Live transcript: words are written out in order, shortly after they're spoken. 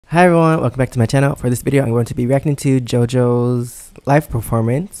Hi everyone, welcome back to my channel. For this video, I'm going to be reacting to JoJo's live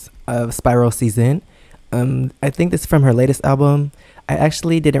performance of Spiral Season. I think this is from her latest album. I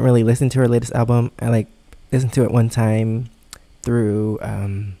actually didn't really listen to her latest album. I listened to it one time through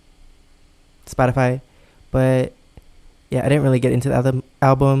Spotify, but yeah, I didn't really get into the other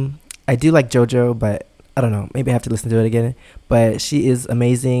album. I do like JoJo, but I don't know, maybe I have to listen to it again. But she is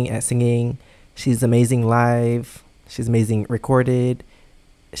amazing at singing. She's amazing live. She's amazing recorded.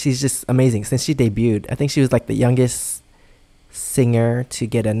 She's just amazing since she debuted. I think she was like the youngest singer to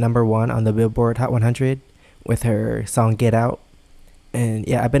get a #1 on the Billboard Hot 100 with her song Get Out. And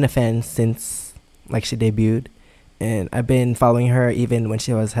yeah, I've been a fan since she debuted, and I've been following her even when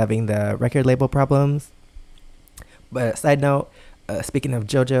she was having the record label problems. But side note, speaking of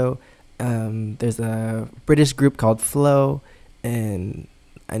JoJo, there's a British group called Flow, and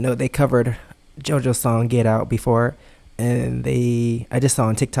I know they covered JoJo's song Get Out before. And I just saw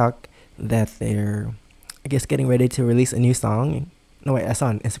on TikTok that they're, I guess, getting ready to release a new song. No, wait, I saw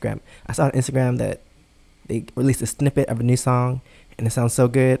on Instagram. I saw on Instagram that they released a snippet of a new song, and it sounds so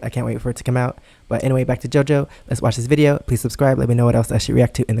good. I can't wait for it to come out. But anyway, back to JoJo. Let's watch this video. Please subscribe. Let me know what else I should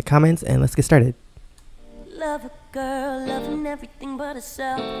react to in the comments, and let's get started. Love a girl, loving everything but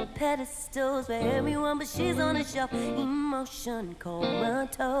herself. Pedestals for everyone, but she's on a shelf. Emotion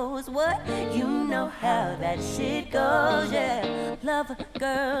comatose. What? You know how that shit goes, yeah. Love a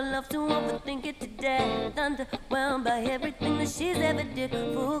girl, love to overthink it to death. Underwhelmed by everything that she's ever did.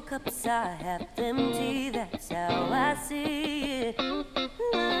 Full cups are half empty, that's how I see it.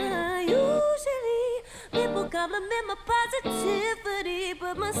 Usually people compliment my positivity,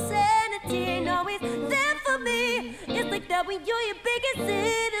 but my sanity ain't always there for me. It's like that when you're your biggest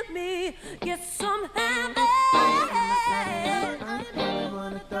enemy. Yet somehow I'm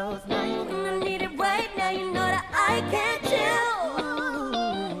one of those nights when I need it right now. You know that I can't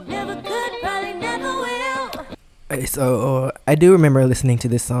chill. Never could, probably never will. So I do remember listening to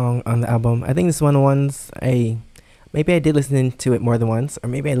this song on the album. I think this one of the ones maybe I did listen to it more than once, or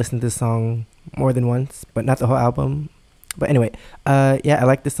maybe I listened to this song more than once, but not the whole album. But anyway, yeah, I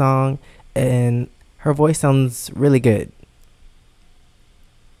like the song, and her voice sounds really good.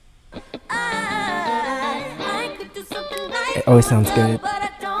 It always sounds good.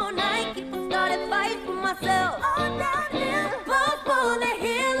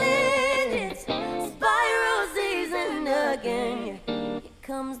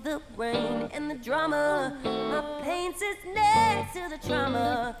 Comes the rain and the drama. My pain sits next to the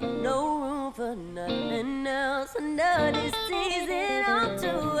trauma. No room for nothing else. Another season on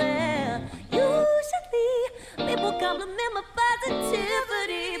too well. Usually people compliment my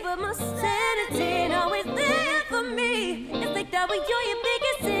positivity, but my sanity ain't always there for me. It's like that when you're your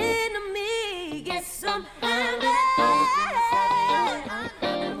biggest enemy. Yes, somehow I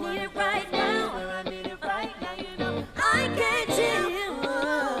need it right now. I need it right now. You know I can't chill.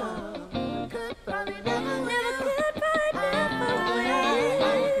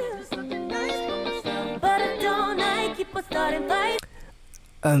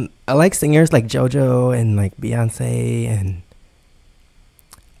 I like singers like JoJo and like Beyonce, and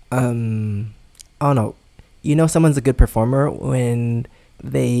I don't know. You know, someone's a good performer when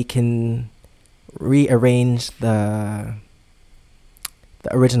they can rearrange the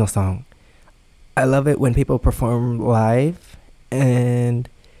original song. I love it when people perform live, and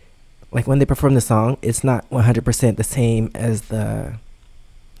like when they perform the song, it's not 100% the same as the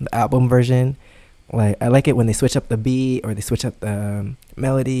album version. Like, I like it when they switch up the beat, or they switch up the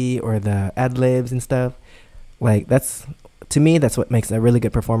melody, or the ad-libs and stuff. Like, to me, that's what makes a really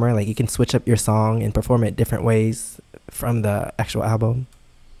good performer. Like, you can switch up your song and perform it different ways from the actual album.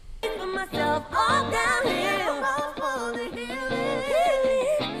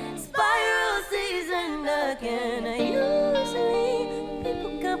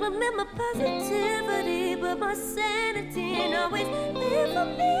 My positivity, but my sanity ain't always there for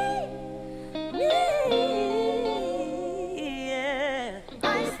me. Yeah.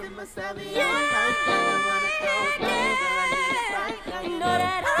 I spend my Saturday on you know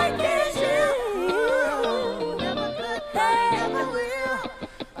that I can't chill. Never could, never will.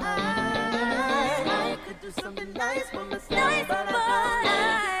 I could do something nice for myself, but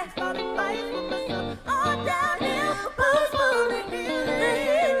I started fighting for myself. All downhill,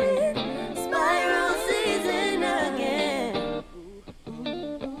 Spiral season again.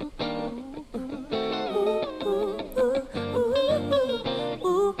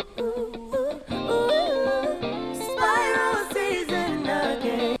 Spiral season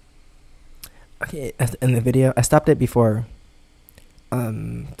again. Okay, in the video, I stopped it before.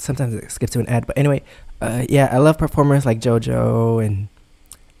 Sometimes it skips to an ad, but anyway, yeah, I love performers like JoJo and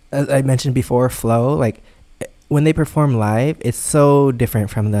as I mentioned before, flow. Like when they perform live, it's so different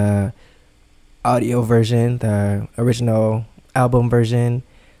from the audio version, the original album version.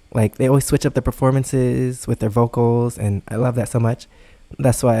 Like they always switch up the performances with their vocals, and I love that so much.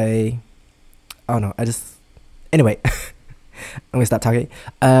 That's why I don't know. Anyway, I'm gonna stop talking.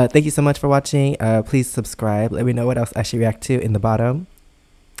 Thank you so much for watching. Please subscribe. Let me know what else I should react to in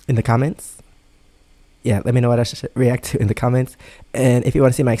the comments. Yeah, let me know what I should react to in the comments. And if you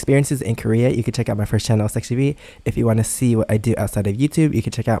want to see my experiences in Korea, you can check out my first channel, SEKSHI. If you want to see what I do outside of YouTube, you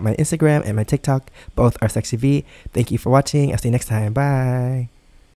can check out my Instagram and my TikTok. Both are SEKSHI. Thank you for watching. I'll see you next time. Bye.